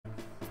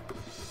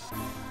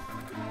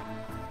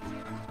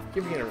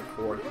Give me a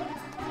record.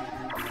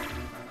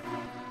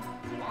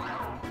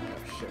 Oh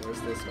shit,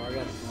 where's this one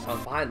again? Oh,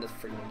 I'm behind this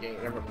freaking gate.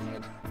 Never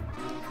mind.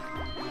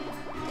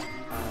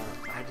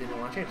 I didn't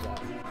want to change that.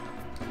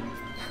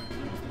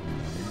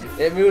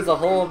 It moves a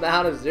whole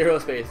amount of 0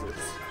 spaces.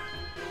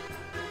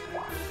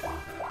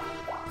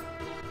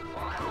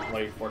 Why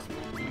are you forcing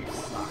me to do? You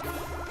suck.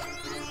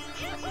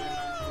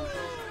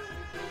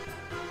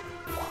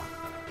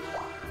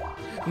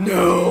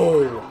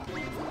 No!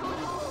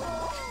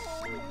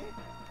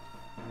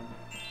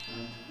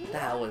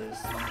 That was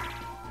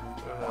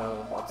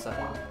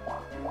upsetting.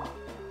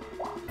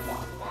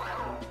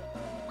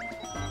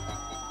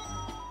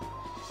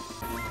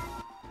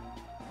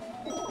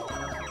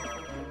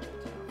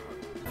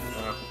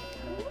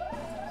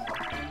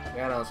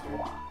 Yeah, that was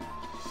cool.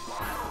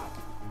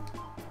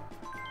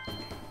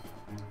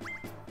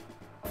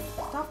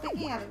 Stop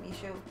picking at it,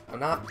 Mishu. I'm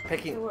not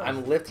picking.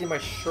 I'm lifting my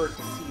shirt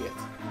to see it.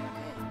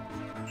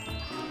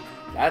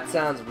 That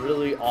sounds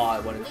really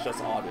odd when it's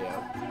just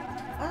audio.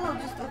 I don't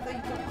know, just I thought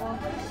you kept going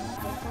like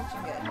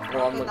touching it.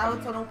 Well, okay, now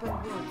it's an open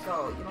wound,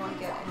 so you don't want to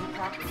get any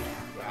tapping there.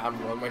 Yeah, I'm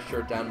rolling my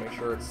shirt down to make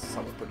sure it's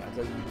somewhat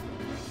protected.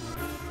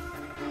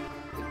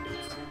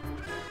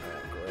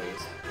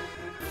 Great.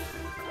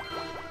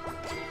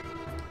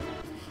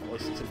 At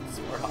least it's a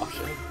smart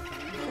option.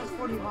 Just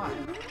 41.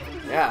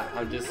 Yeah,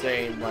 I'm just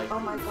saying, like, oh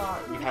my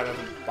god. You kind of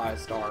buy a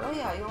star. Oh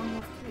yeah, you only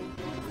have 3.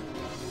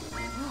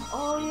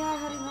 Oh yeah,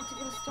 how do you have to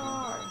get a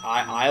star?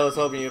 I was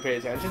hoping you paid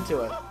attention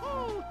to it.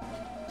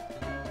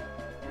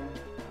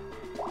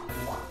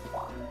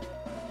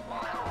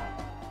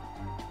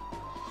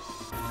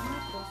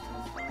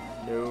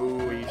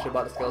 No, you should have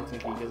bought the skeleton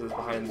key because it's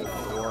behind the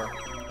door.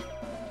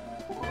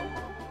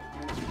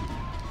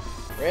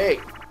 Great!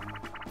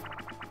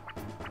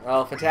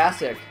 Oh,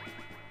 fantastic.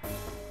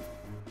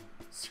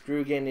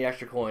 Screw getting the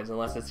extra coins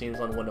unless it seems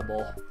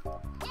unwinnable.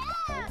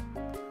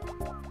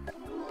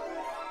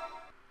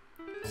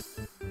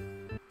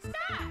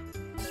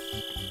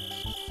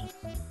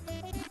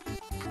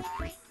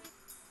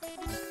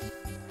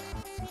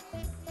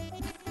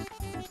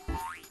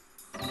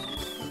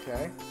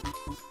 Okay.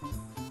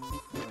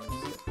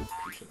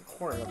 Push in the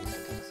corner, that'd be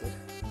fantastic.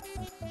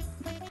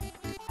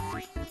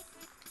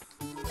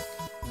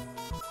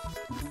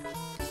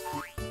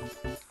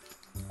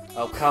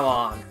 Oh, come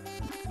on.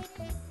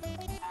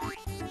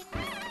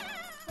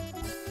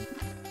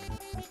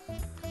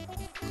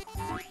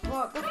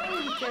 Well, that's not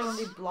even fair when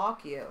they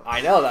block you.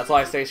 I know, that's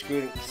why I say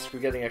screw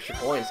getting extra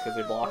coins, because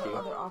they block you.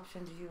 What other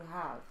options do you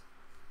have?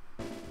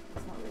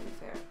 That's not really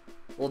fair.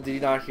 Well, did you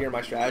not hear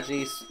my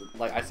strategies?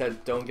 Like I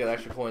said, don't get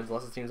extra coins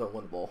unless it seems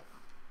unwinnable.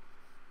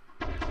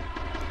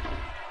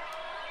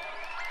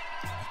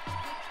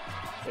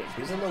 Wait,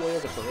 who's in the way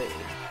of the parade?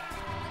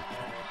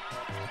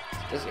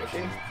 Is this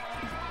Yoshi? Oh,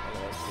 no,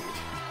 that's Peach.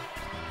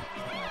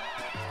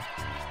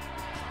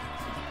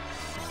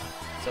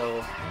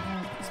 So,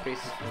 how many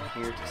spaces from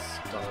here to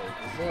start?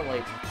 Isn't it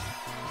like...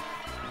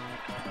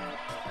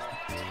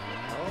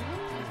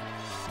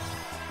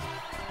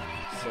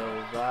 So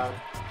that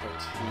for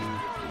 2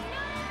 would be...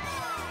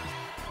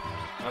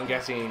 I'm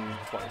guessing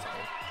 20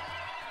 something.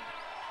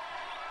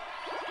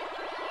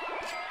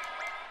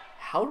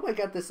 How do I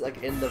get this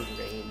like in the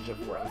range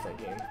of where I'm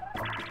thinking?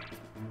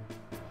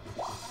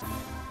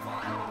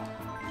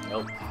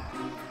 Nope.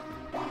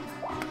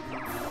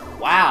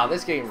 Wow,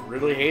 this game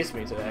really hates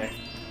me today.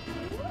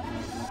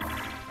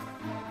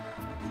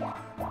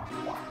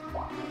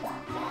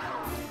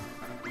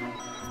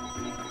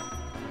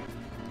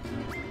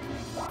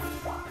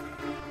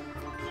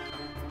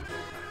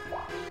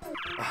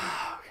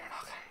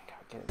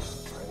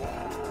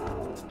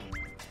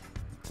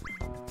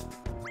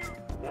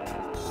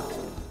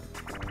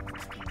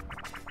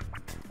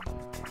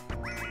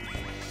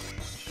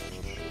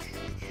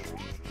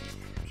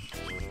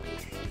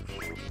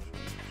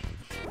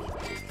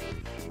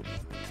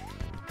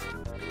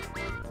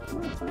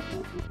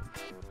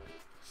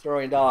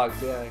 Destroying dogs,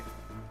 yeah.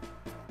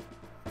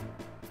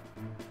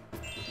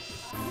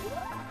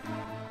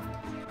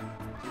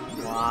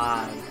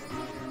 Why?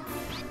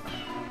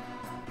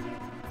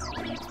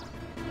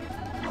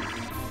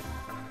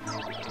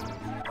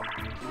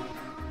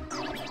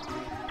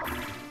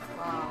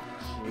 Wow.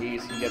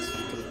 Jeez, he gets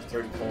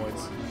 30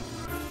 coins.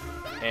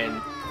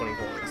 And 20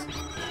 coins.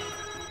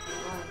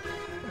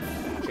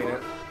 Matching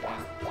it?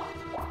 Yeah.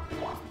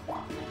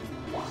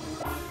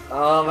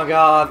 Oh my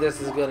god, this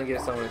is gonna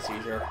get someone a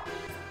seizure.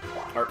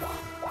 Or,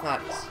 not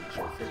a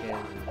seizure, freaking...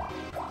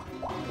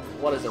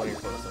 What is it when you're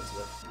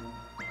photosensitive?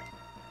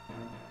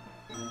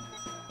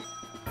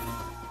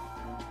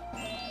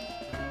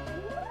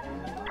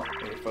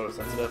 When you're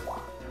photosensitive?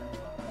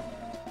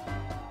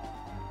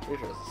 Pretty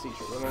sure it's a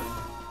seizure limit.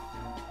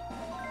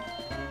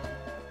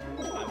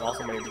 I'm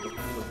also maybe just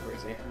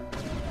crazy.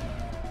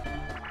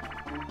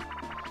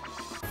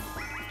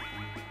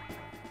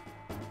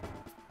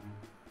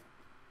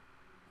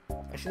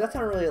 Actually, that's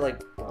not really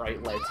like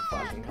bright lights and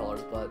flashing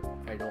colors, but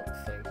I don't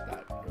think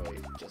that really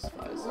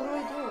justifies. What do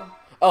I do?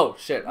 Oh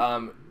shit!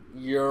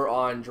 You're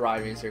on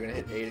driving, so you're gonna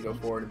hit A to go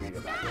forward and B to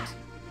go backwards.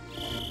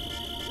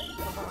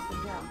 How about up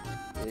and down?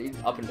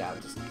 Yeah, up and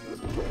down, just goes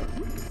before.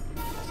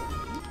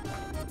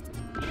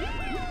 I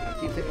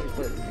keep thinking we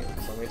played this game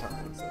so many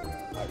times. I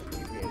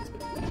keep forgetting it's been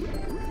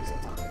years of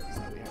times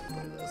that we have to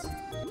play this.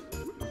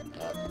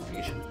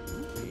 Peach.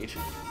 Peach.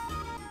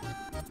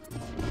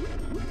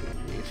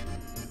 Peach.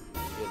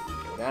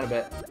 Go down a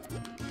bit.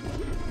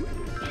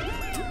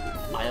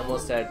 I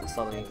almost said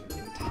something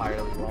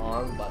entirely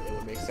wrong, but it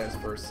would make sense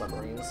for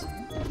submarines.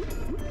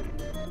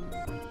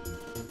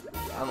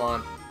 Come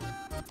on.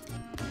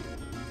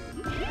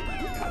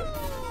 Got it.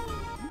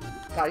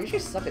 God, I usually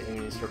suck at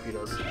aiming these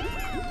torpedoes.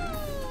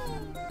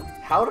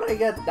 How did I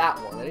get that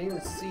one? I didn't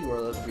even see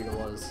where the torpedo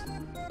was.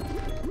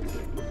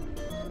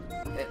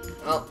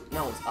 Oh,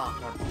 no, it's up,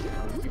 not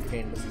down. I keep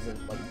forgetting this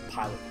isn't, like,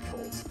 pilot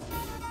controls.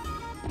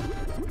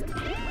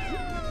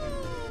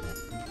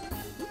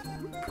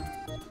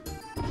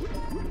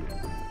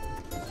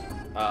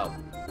 Oh,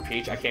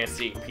 Peach, I can't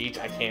see. Peach,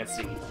 I can't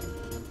see.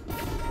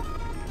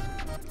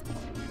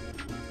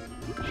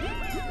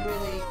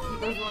 Really, he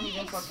doesn't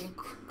even fucking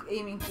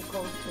aiming too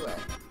close to it.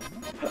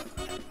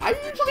 I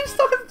usually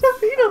suck at the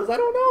torpedoes, I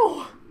don't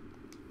know.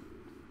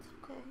 It's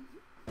okay.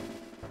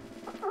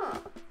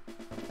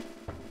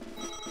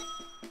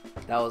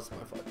 That was my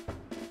foot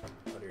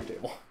under your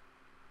table.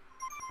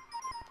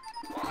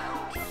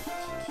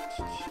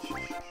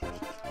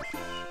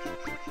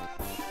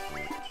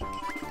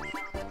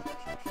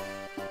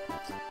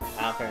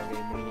 I don't think I'm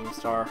getting mini game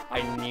star.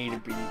 I need to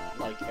be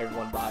like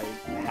everyone by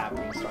half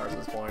mini stars at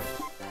this point.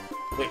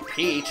 Wait,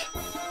 Peach?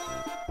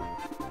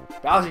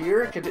 Bowser,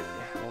 you're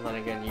well then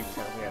again, you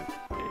technically have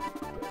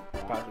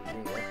Bowser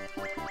Jr.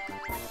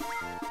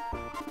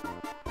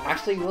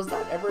 Actually, was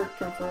that ever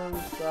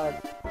confirmed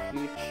that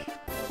Peach?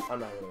 I'm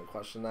not gonna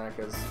question that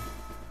because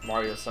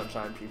Mario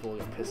Sunshine people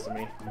get pissed at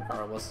me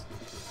regardless.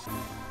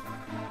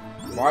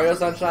 Mario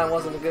Sunshine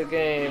wasn't a good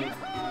game.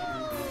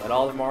 Let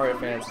all the Mario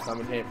fans come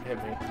and hit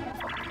me.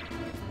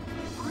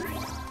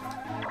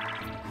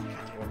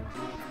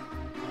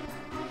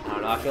 I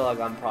don't know, I feel like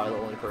I'm probably the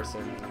only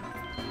person.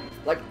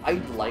 Like, I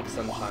like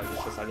Sunshine,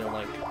 it's just I didn't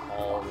like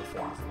all the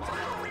things in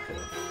Sunshine I could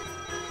have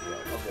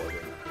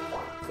avoided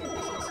for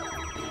reasons.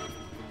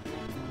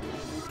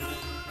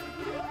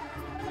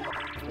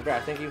 Okay, I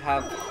think you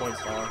have Coin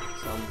Star,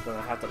 so I'm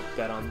gonna have to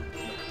bet on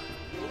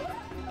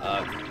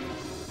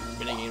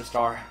Minigame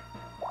Star.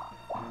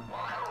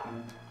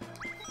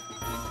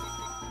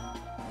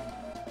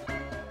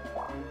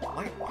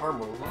 My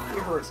armor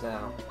really hurts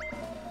now.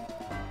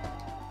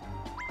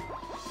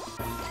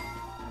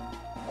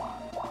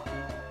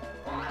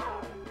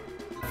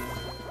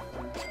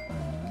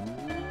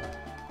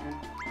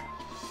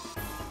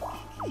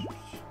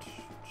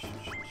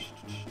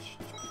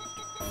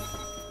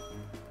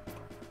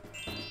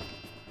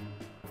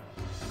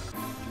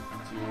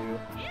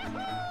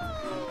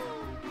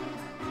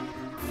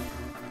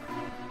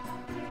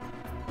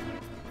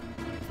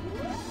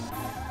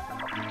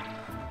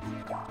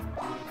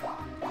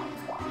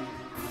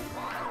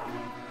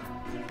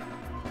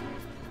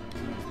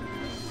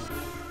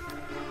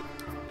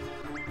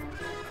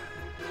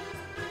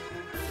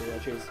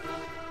 Choose.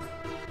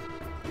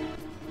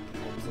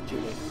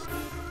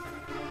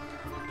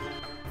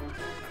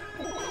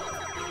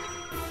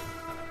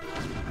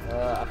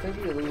 I think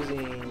you're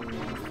losing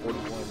 40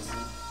 points.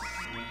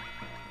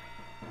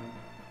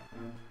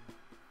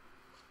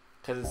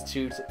 Because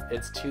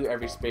it's two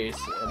every space,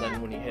 and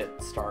then when you hit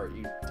start,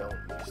 you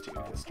don't lose two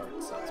because start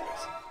is side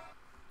space.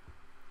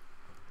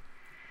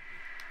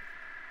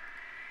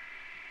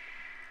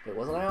 Wait,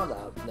 wasn't I on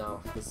that?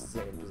 No, this is the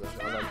same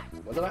position. I was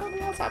like, wasn't I on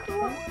the outside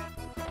door?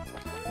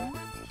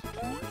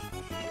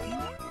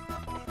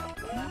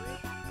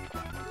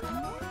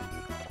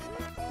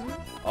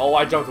 Oh,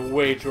 I jumped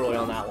way too early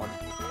on that one.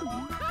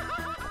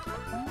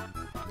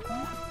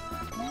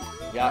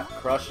 Got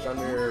crushed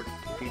under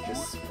Peach's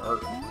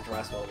skirt,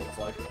 dress, what it looks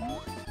like.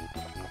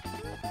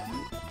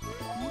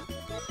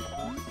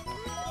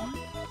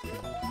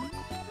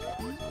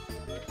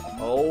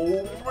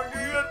 Oh my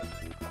god!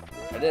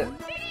 I did.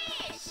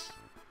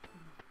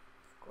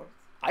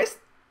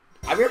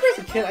 I remember as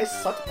a kid, I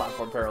sucked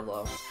platform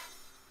parallel.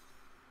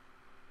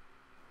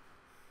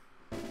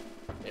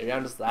 Maybe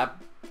I'm just that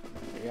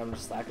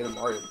good at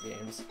Mario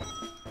games.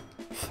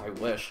 I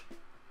wish.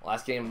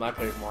 Last game I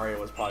played with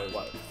Mario was probably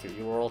what,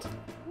 3D World?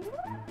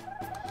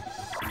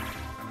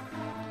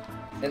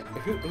 And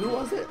who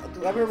was it?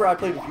 I remember I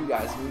played with you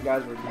guys, and you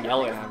guys were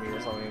yelling at me or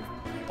something.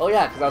 Oh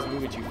yeah, because I was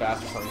moving too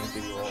fast or something in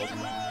 3D World.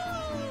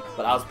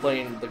 But I was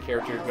playing the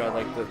character who had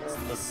like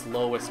the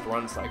slowest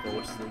run cycle,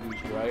 which is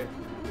Luigi, right?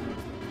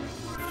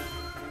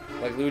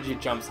 Like Luigi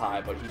jumps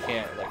high, but he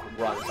can't like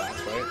run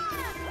fast, right?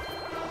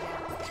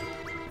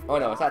 Oh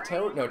no, is that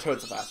Toad? No,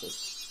 Toad's the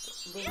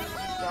fastest. Luigi jumps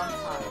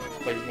high.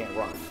 But he can't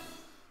run.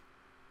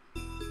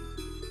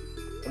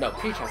 No,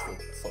 Peach has the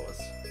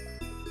slowest.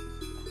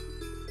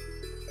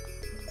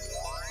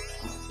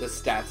 The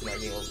stats in that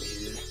game are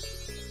weird.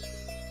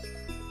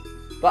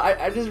 But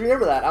I just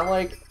remember that. I'm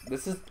like,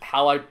 this is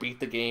how I beat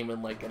the game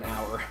in like an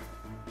hour.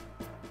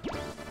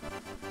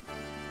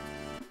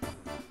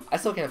 I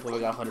still can't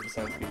believe I got 100%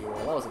 for you.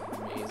 That was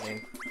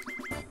amazing.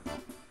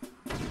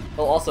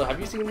 Oh, also, have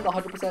you seen the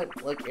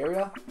 100% like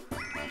area?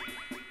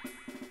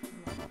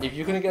 If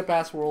you couldn't get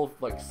past World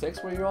like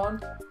 6 where you're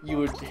on, you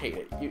would hate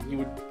it. You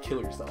would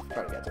kill yourself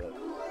trying to get to it.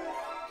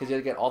 Because you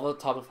had to get all the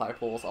top of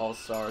flagpoles, all the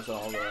stars, and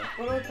all the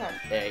What do I press?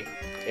 A.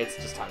 It's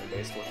just timing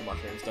based with the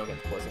mushrooms. Don't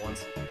get the poison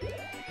ones.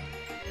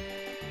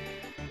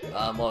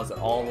 What was it?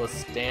 All the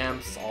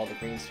stamps, all the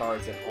green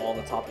stars, and all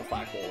the top of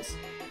flagpoles.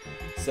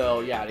 So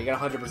yeah, to get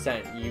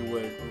 100%, you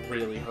would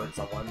really hurt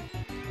someone.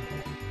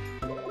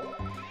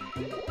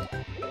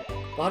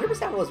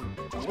 100% was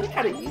really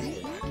kind of easy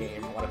in that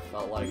game, what it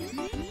felt like.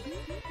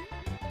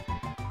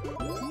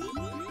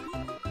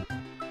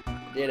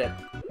 Did it.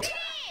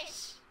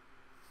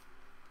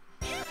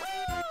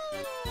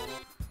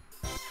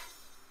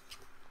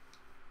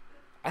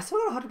 I still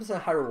got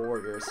 100% Hyrule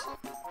Warriors.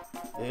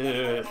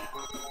 Ugh.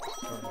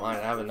 Never mind,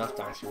 I have enough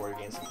Dynasty Warrior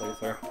games to play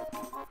through.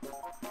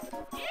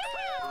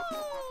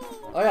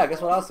 Oh yeah,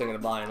 guess what I was thinking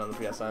of buying on the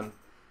PSN?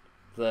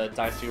 The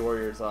Dynasty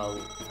Warriors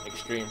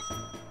Extreme.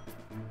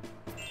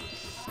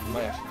 I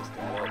might actually just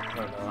get it. I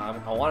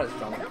don't know. I want it to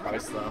drop the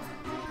price though.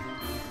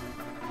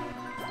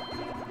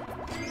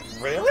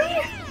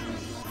 Really?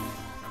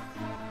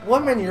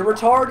 Woman, you're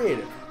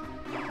retarded!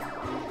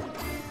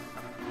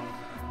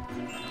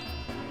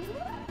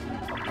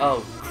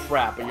 Oh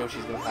crap, but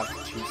Yoshi's gonna have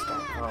 2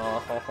 stars.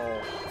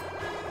 Oh.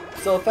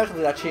 So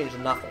effectively that changed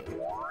nothing.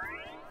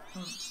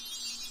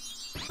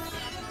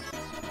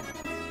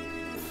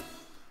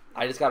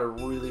 I just gotta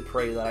really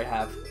pray that I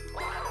have...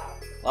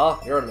 Oh,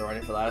 you're in the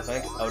running for that, I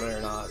think. Oh, no, you're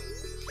not.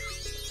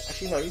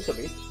 Actually, no, you could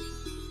be.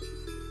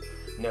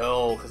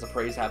 No, because the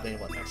praise happening,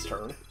 what, next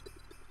turn?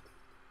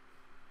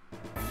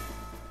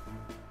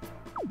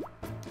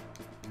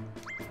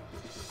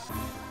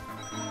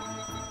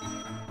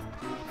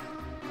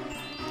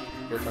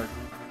 Your turn.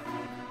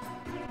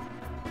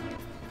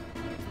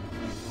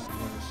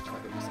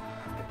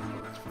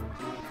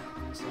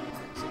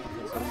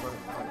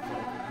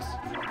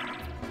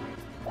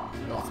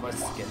 No, it's my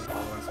skin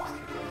tolerance.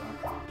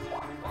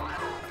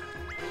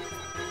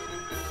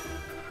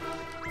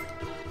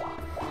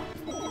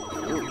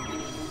 Ooh.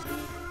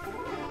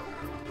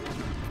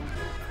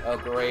 Oh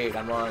great,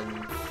 I'm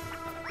on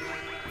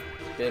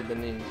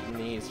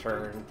Bibini's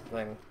turn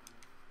thing.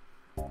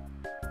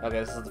 Okay,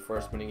 this is the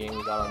first minigame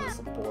we got on this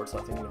board, so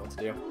I think we know what to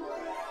do.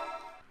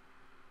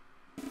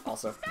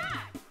 Also.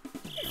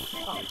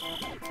 Oh.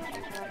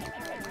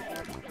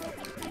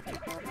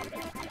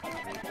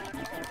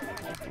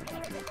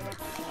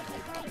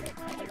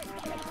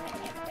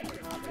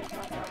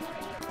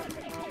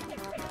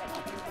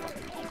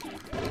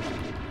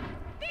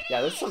 Yeah,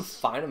 there's some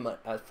fine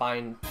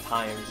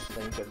times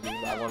thing to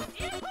do that one.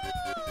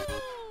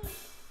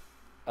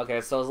 Okay,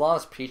 so as long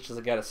as Peach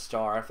doesn't get a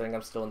star, I think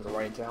I'm still in the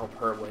running to help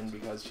her win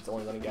because she's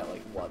only going to get,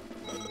 like, what,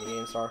 1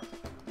 minigame star?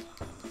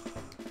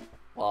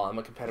 Well, I'm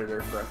a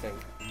competitor for, I think,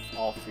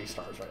 all 3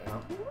 stars right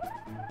now.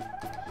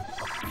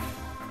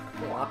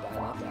 Okay, not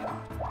bad, not bad.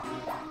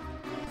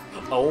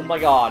 Oh my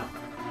god!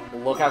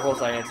 Look how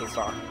close I am to the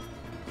star.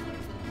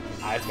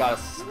 I just gotta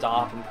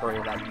stop and pray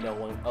that no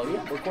one... Oh yeah,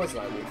 what course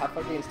did I do? Half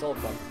my game stole it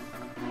from.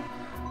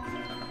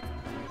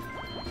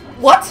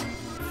 What?!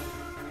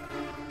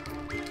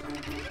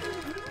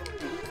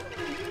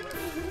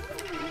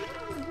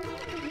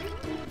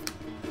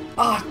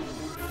 Ah!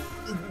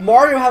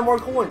 Mario had more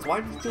coins.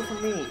 Why did you steal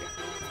from me?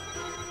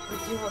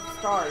 Because you have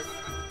stars.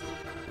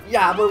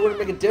 Yeah, but it wouldn't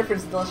make a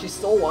difference unless she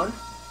stole one.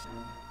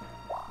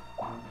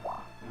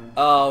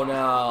 Oh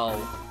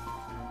no.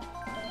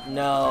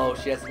 No,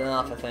 she has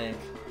enough, I think.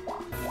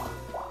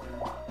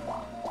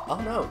 Oh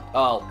no.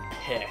 Oh,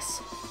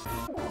 piss.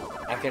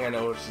 I think I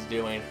know what she's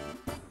doing.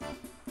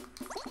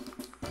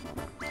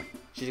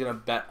 She's gonna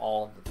bet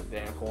all of the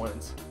damn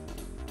coins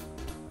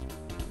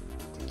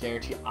to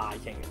guarantee I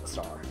can't get the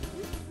star.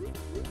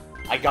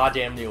 I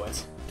goddamn knew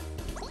it.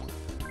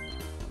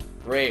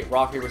 Great,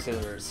 rock, paper,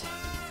 scissors.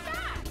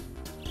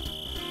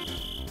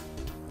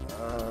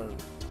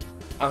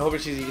 I'm hoping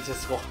she's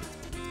egotistical.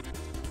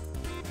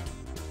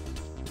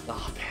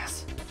 Oh,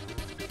 pass.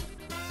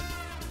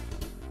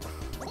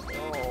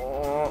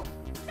 Oh.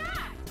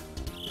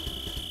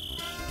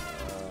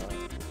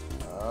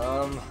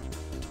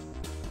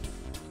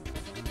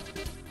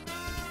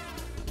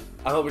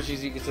 I'm hoping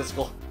she's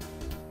egotistical.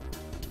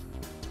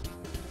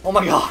 Oh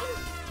my god!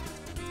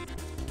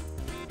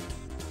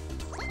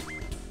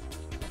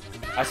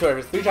 I swear,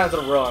 if it's 3 times in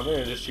a row, I'm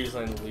gonna just choose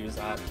something to lose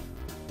that.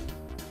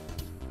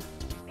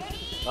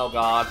 Oh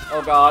god.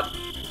 Oh god.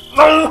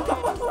 No!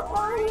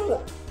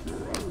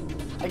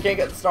 I can't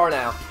get the star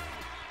now.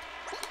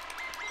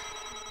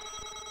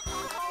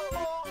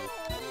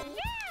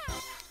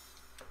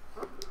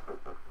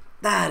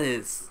 That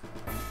is...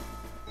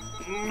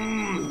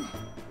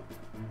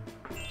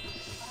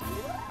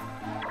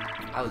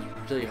 I was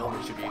really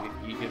hoping she'd be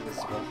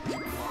egotistical.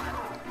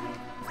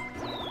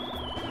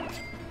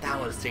 That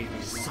would have saved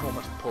me so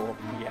much pull-up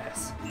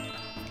BS.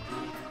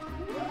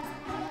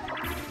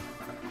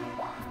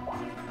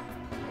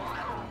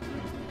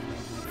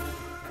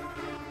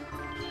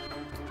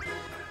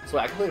 So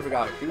I completely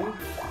forgot. Who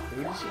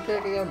did she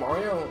pick again?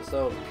 Mario?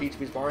 So Peach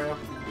beats Mario?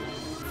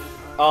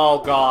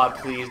 Oh god,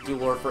 please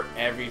duel her for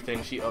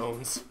everything she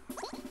owns.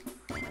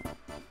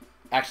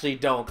 Actually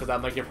don't, because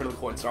that might give her the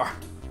coin star.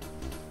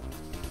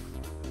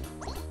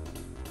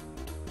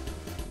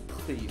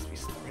 Please be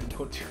smart and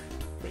don't do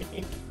it to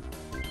me.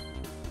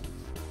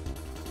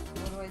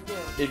 What do I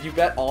do? If you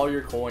bet all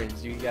your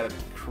coins, you can get a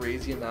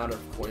crazy amount of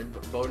coin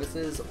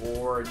bonuses,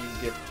 or you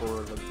can get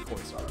for the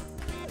coin star.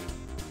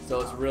 So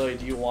it's really,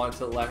 do you want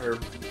to let her,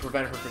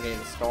 prevent her from getting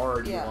a star,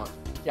 or do you want...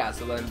 Yeah,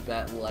 so then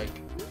bet, like,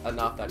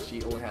 enough that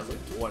she only has,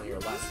 like, 20 or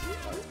less,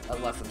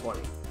 less than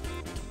 20.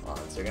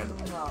 So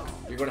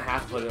you're gonna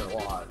have to put in a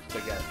lot to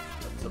get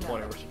to the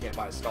point where she can't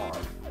buy a star.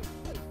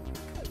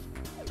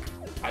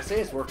 I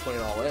say it's worth putting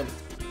it all in.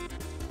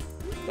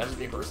 That's just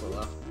me personally,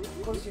 though.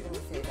 Of course you're gonna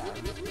say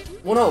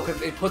that. Well, no,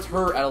 because it puts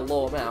her at a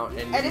low amount,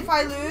 and if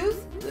I lose?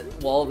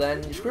 Well,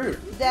 then you're screwed.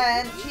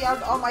 Then she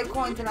has all my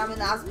coins and I'm in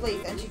last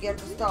place and she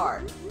gets a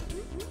star.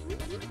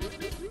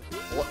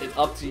 Well, it's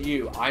up to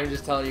you. I'm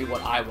just telling you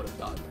what I would have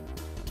done.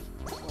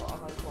 Well, all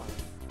my coins.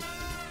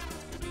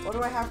 What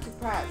do I have to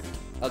press?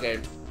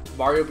 Okay,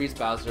 Mario beats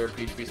Bowser,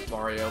 Peach beats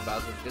Mario,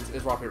 Bowser...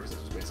 It's rock, paper,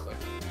 scissors, basically.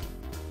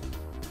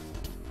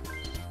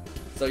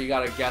 So you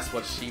gotta guess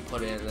what she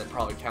put in and then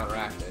probably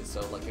counteract it.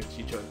 So, like, if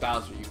she chose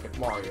Bowser, you pick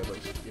Mario, but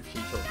if she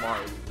chose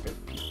Mario, you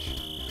pick Peach.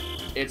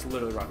 It's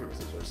literally rock, paper,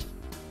 scissors.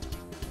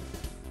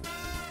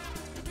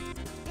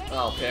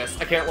 Oh, piss.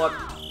 I can't look.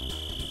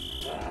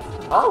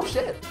 Oh,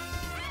 shit.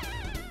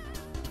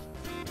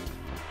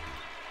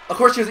 Of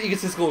course she was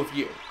egotistical with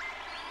you.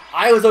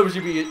 I was hoping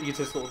she'd be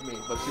egotistical with me,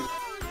 but she...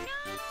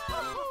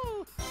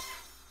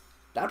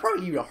 That'd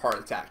probably give you a heart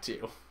attack,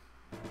 too.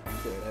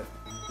 Doing it.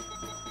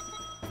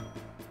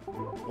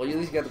 Well, you at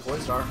least get the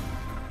coin star.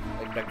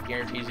 Like, that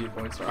guarantees you the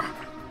coin star.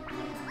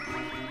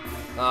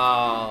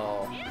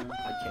 Oh, I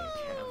can't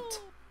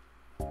count.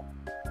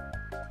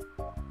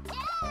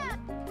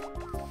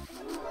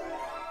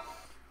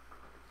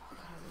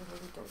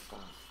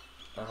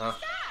 Uh-huh.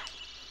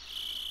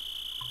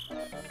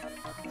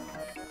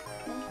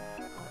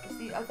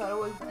 See, I thought it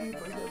was you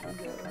for a second.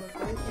 I'm like,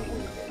 what is he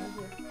getting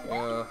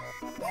here?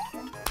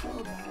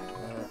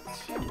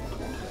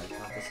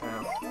 Count this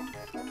now.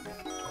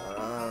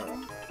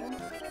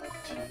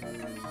 2.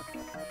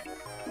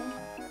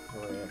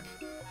 Click.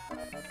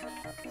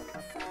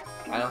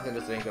 I don't think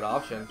this is a good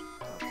option.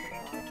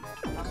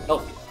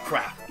 Oh,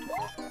 crap.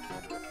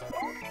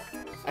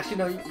 Actually,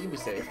 no, you be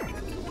safe.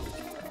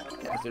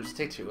 Yeah, so just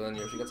take 2 and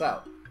then she gets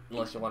out.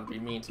 Unless you want to be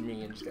mean to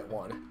me and just get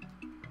 1.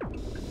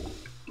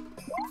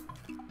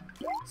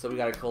 So we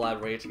gotta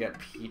collaborate to get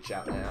Peach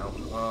out now.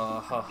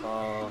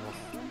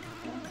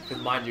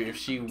 Because mind you, if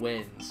she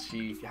wins,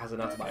 she has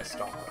enough to buy a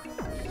star.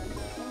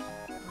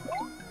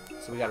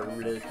 So we gotta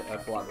really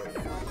collaborate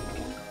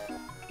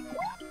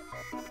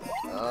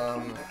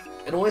now.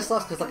 It always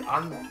sucks because, like,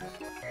 I'm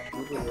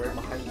literally right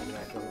behind you and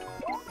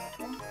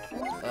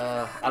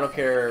I don't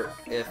care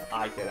if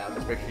I get out,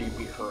 just make sure you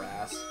beat her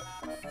ass.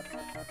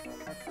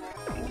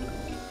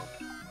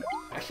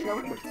 Actually, no,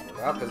 we can work this one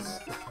out because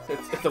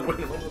it's a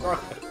win-win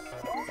regardless.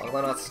 As long as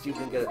I'm not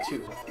stupid and get a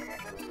 2.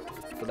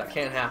 But that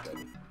can't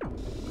happen.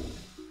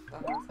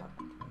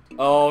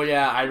 Oh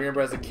yeah, I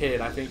remember as a kid,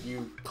 I think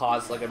you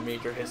caused like a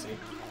major hissy.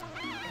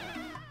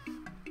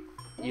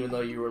 Even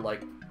though you were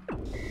like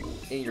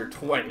in your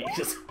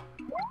 20s.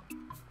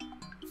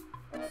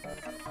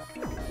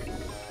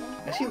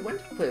 Actually, when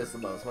did you play this the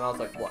most? When I was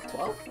like, what,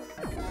 12?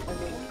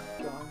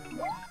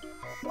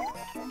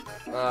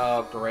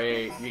 Oh,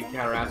 great. You can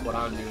counteract what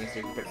I'm doing so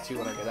you can pick 2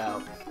 when I get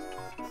out.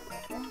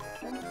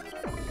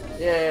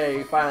 Yay,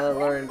 you finally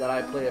learned that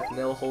I play if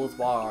nil holds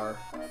bar.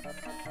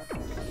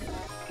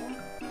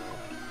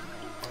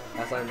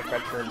 That's not even the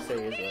correct term to say,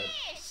 is it?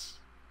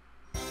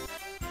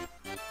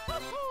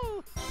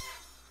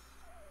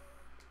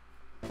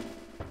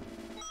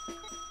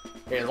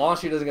 Okay, as long as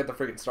she doesn't get the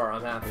freaking star,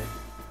 I'm happy.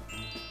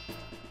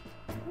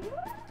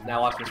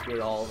 Now watch me screw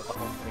it all. Oh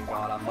my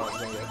god, I thought I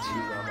was gonna get 2,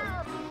 and I'm like,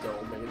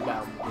 don't make it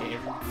about the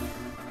game.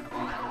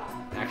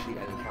 Actually,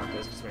 I didn't count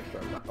this just to make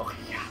sure I'm not.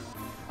 Okay, yeah.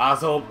 I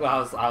was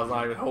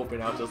not even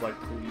hoping. I was just like,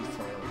 please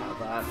tell me about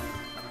that.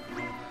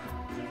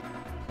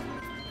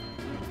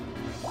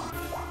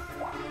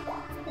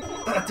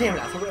 Damn it!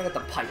 I was hoping I got the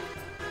pipe.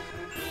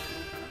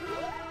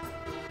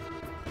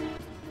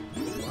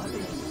 What are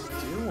you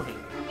doing?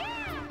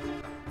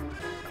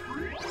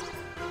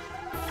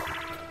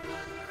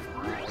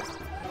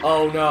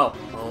 Oh no!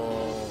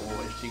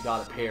 Oh, if she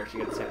got a pair, she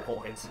gets 10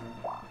 points.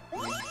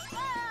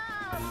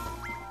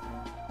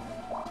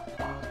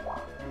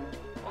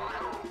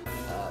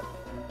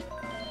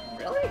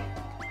 Really?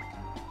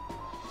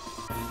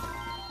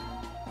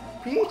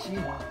 Peach,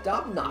 you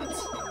dumb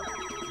nuts!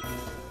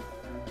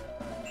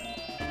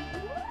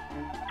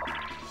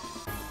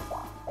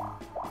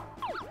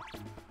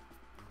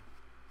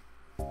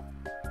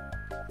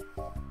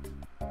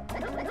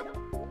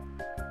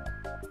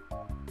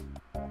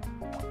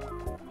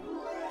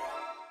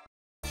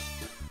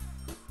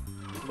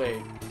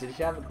 Wait, did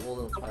she have a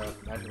golden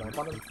magic lamp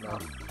on it? No.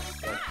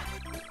 Okay.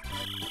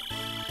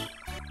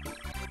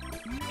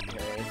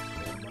 Okay.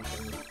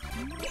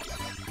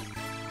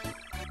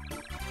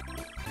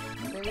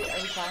 Maybe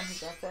every time he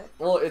gets it.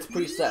 Well, it's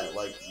preset.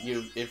 Like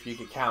if you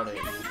could count it,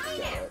 you could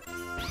get it.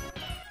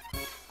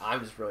 I'm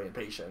just really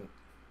impatient.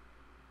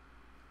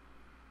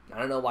 I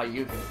don't know why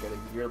you can't get it.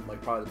 You're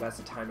like probably the best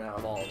at timing out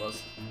of all of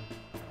us.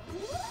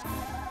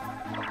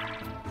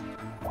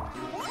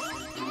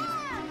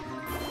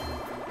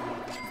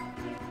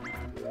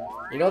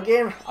 You know,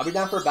 game? I'll be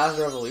down for a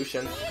Bowser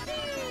Revolution.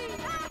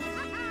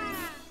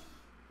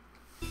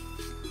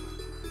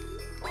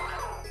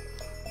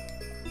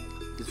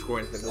 This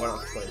recording's been going on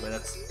for 20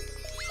 minutes.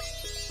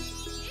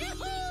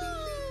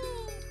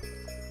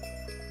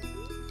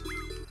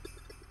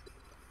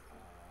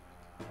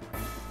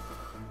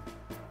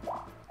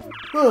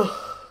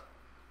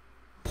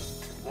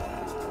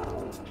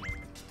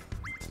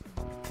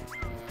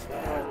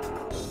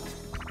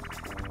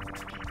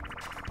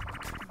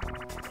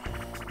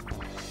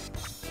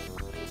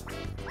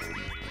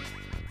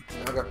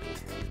 Okay.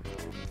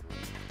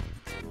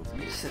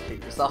 You just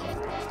hit yourself.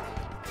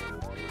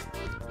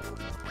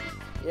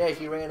 Yeah,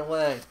 he ran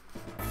away.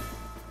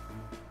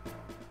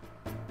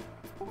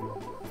 Wait,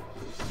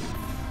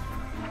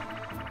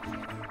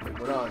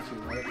 we're not on 2,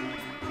 right?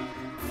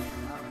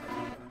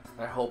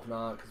 I hope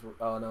not, because we're.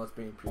 Oh no, it's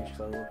being preached,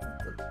 so I looked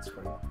at the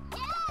screen.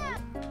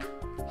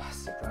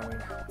 Sick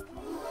driving.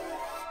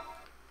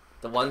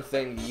 The one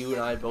thing you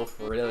and I both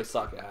really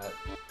suck at.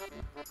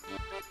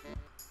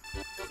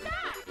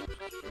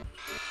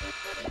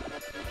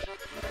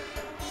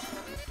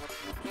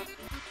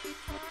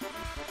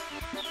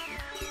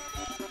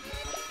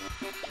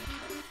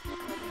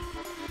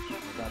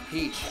 I got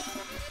Peach.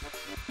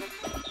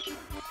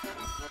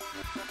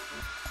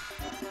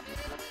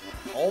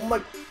 Oh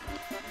my.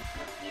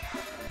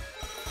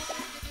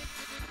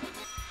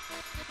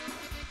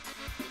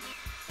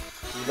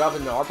 You drop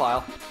it in our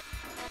pile.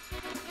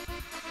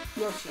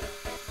 Yoshi.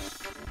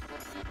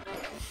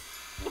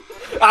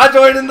 I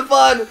joined in the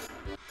fun!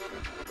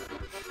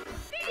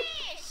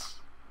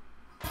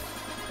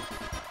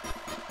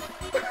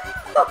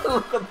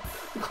 I'm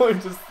going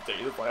to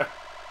stay there.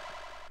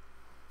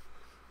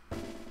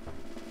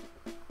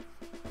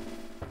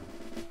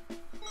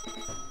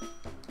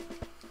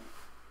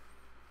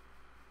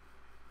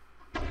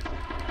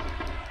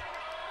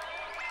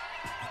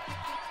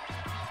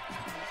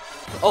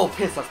 Oh,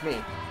 piss, that's me.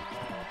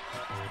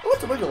 Oh,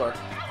 it's a Wiggler.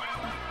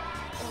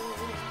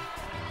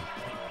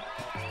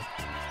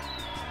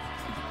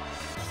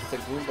 It's a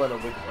Goomba and a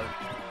Wiggler.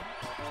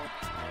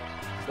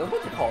 That's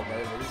what they're called,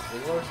 right?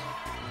 Wigglers?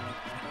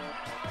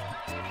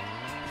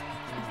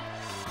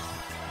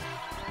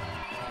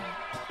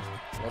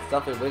 Well,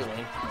 stuff is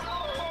wiggling.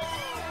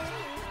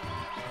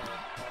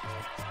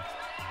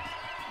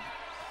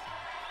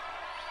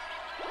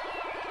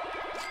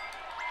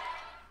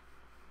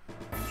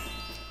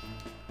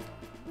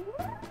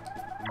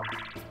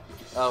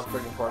 Oh,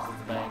 freaking course,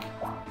 it's a bank.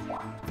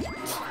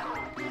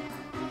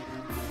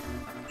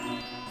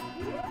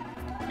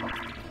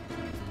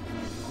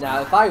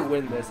 Now, if I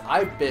win this,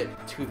 I bit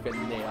tooth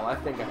and nail. I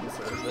think I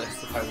deserve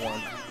this if I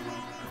won.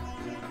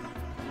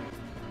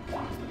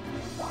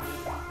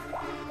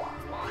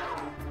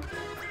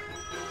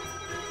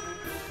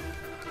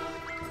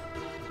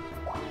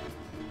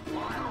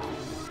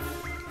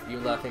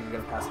 Even though I think I'm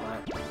gonna pass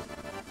mine.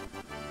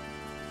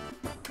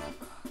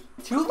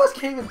 Two of us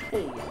can't even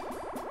pay.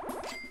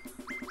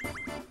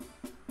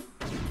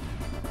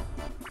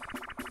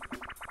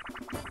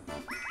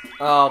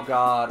 Oh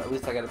god, at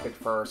least I gotta pick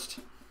first.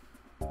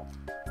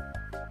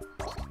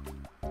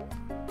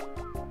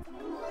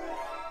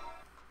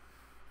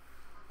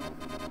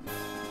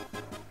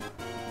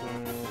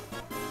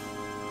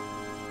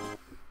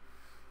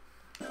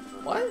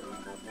 What?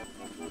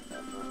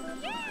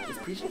 Is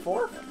Peach in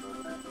 4th?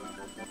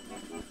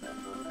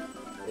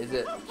 Is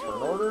it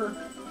turn order?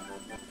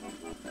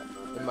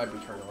 It might be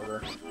turn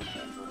order.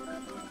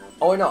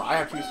 Oh wait, no, I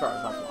have 2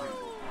 stars, that's why.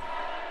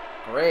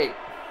 Great.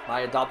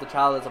 My adopted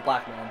child is a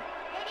black man.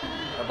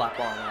 Or black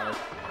blonde, rather.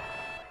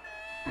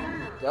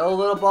 Go,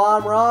 little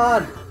bomb,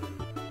 run!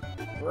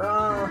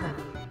 Run!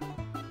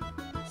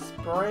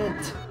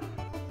 Sprint!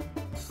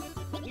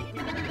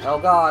 Oh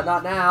god,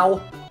 not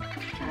now!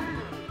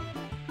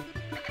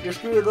 You're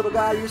screwed, little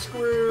guy, you're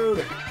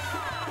screwed!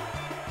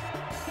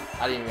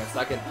 I didn't even get a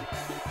second.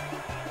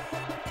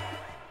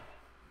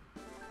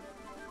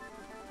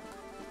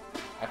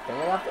 I think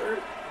I got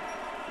 3rd?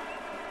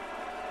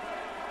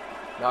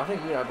 No, I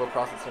think you and I both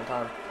crossed at the same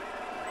time.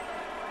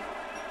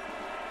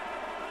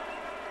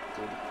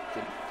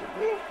 Did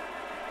we? I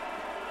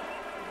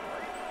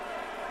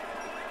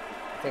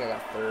think I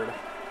got 3rd.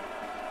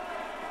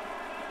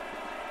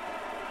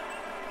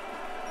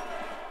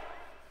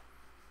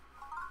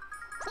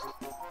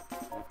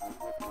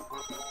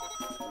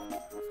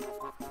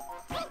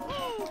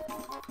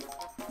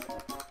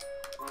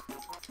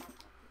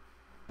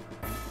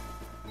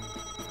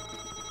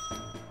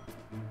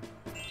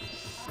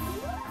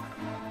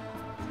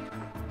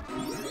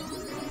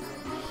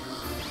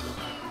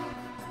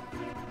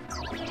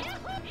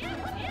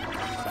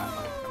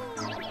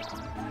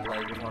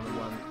 focus on the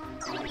one.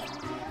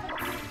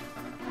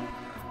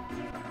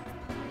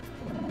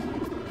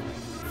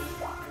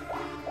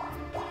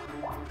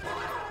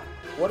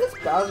 What is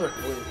Bowser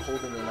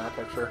holding in that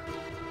picture?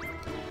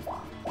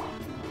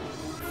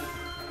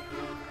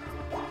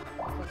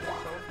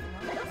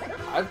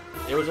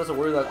 It was just a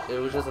word that it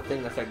was just a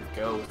thing that said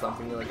go,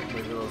 something like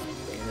maybe those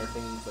banner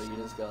things that you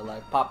just go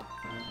like pop.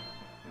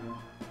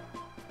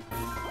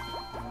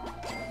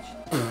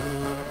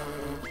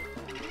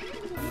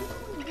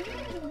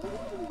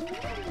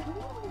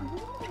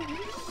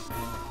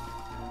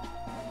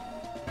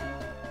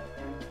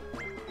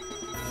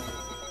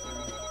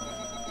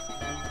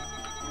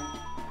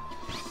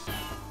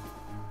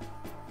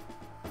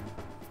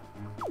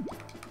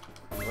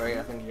 Right,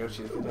 I think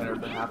Yoshi's contender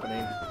been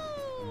happening.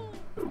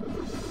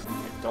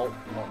 I don't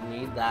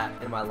need that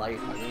in my life.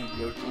 I need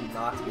Yoshi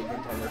not to be a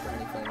contender for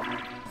anything.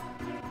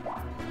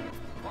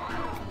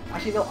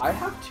 Actually, no, I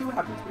have 2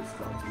 happy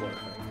spaces on Explore, I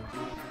think.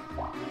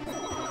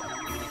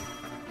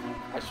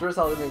 I sure as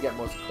hell didn't get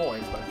most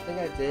coins, but I think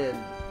I did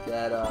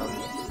get,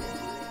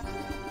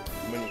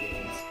 mini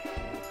games.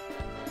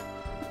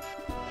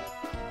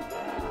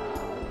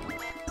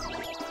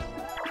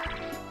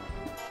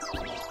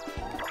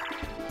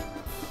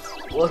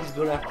 Well, he's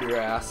going after your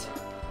ass.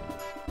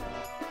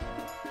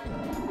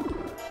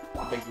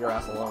 I'll take your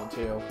ass alone,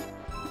 too.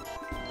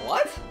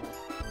 What?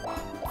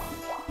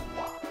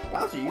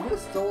 Bowser, you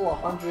just stole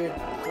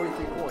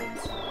 143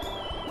 coins.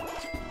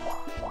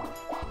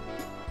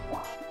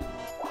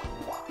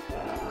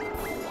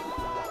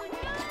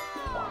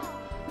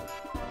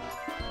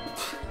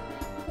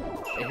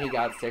 And he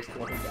got 6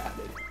 coins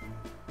added.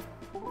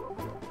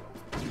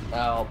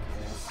 Oh,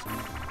 piss.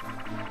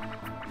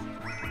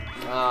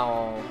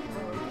 Oh.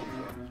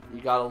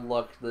 You gotta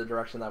look the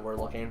direction that we're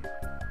looking. Do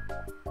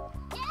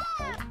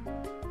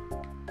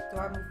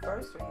I move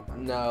first or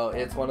you? No,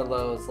 it's one of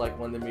those, like,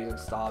 when the music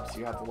stops,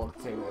 you have to look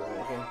the same way we're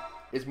looking.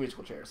 It's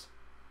musical chairs.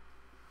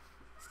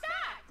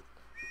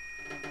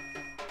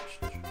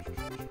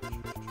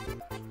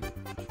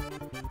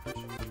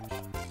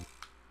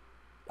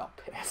 Oh,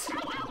 piss.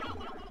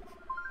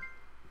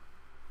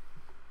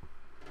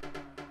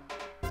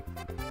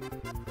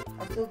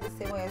 I feel the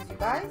same way as you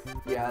guys?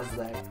 Yeah, as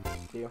they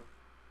do.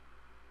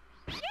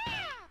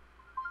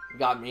 You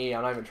got me,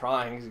 I'm not even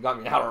trying, because you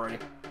got me out already.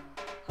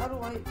 How do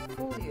I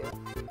fool you?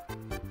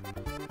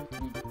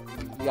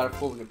 You gotta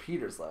fool the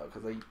computers, though,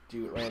 because they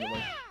do it randomly.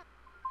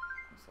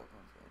 I'm so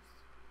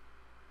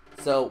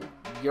confused. So,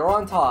 you're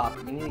on top,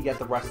 you need to get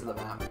the rest of them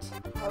out.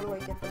 How do I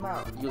get them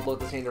out? You look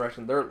the same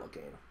direction they're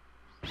looking.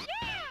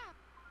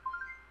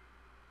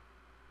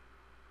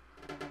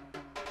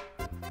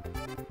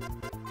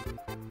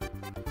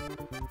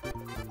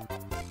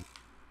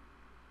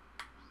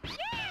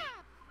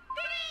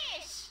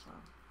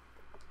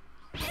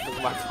 Look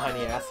at my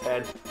tiny ass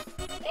head.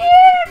 It's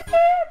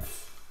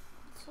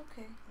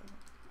okay.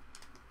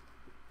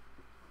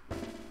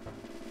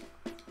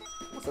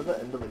 Was that the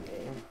end of the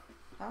game?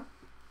 Huh?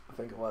 I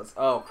think it was.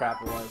 Oh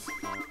crap, it was.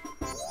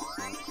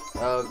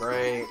 Oh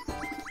great.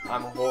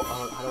 I'm a whole.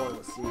 I don't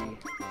want to see.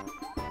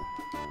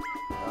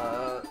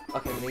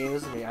 Okay, the game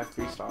is me. I have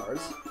 3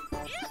 stars.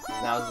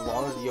 Now, as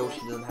long as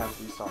Yoshi doesn't have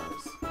 3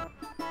 stars,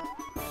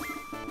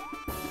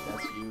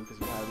 that's you because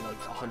you had like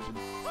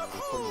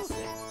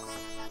 146.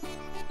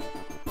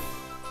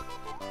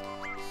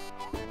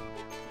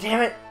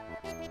 Damn it!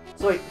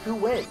 So wait, who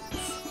wins?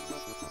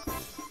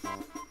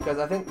 Because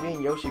I think me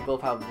and Yoshi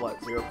both have,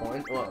 what, 0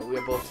 coins? Well, we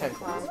have both 10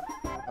 coins.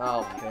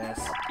 Oh,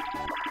 piss.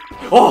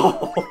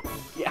 Oh!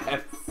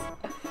 Yes!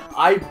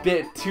 I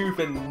bit tooth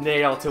and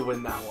nail to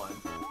win that one.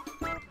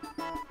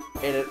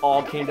 And it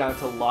all came down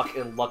to luck,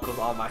 and luck was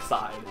on my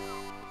side.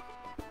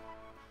 I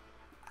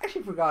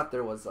actually forgot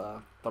there was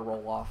the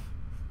roll-off.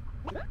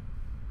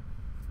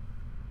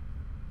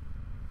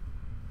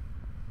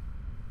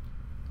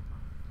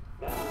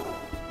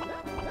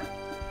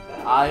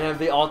 I am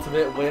the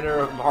ultimate winner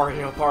of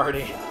Mario Party.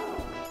 Yep.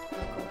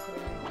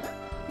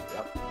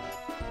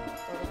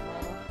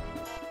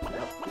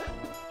 Yep.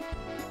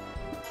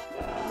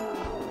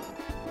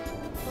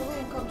 Really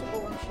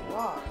uncomfortable when she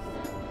walks.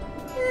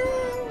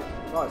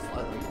 Probably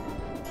slightly.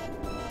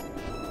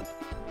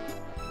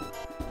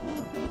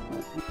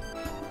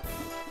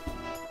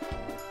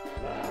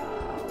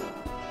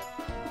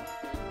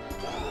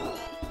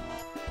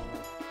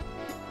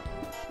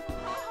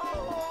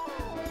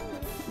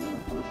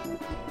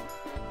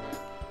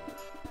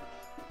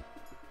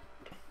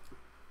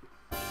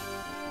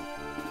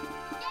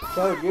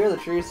 Toad, you're the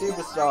true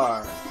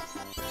superstar.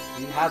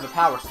 You have the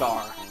power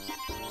star.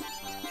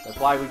 That's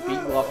why we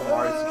beat you up in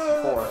Mario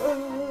 64.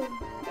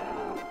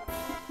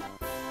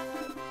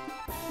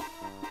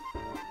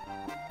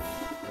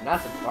 And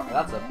that's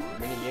a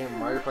mini game in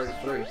Mario Party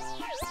 3.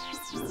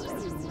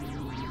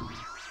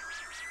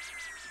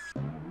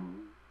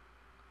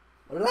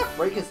 What did that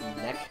break his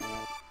neck?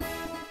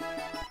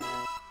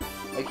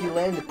 Like he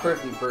landed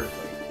perfectly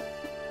vertically.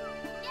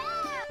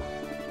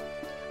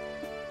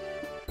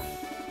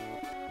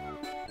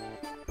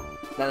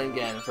 Then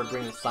again, if we're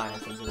bringing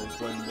science into this,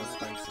 wouldn't the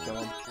spikes kill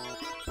him?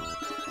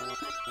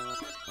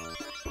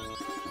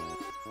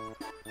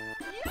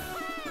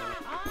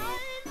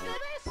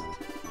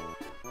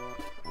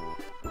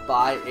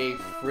 By a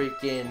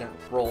freaking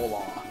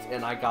roll-off,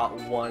 and I got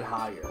one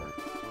higher.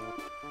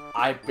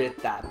 I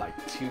bit that by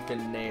tooth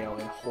and nail,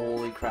 and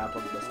holy crap,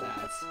 look at the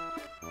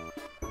stats.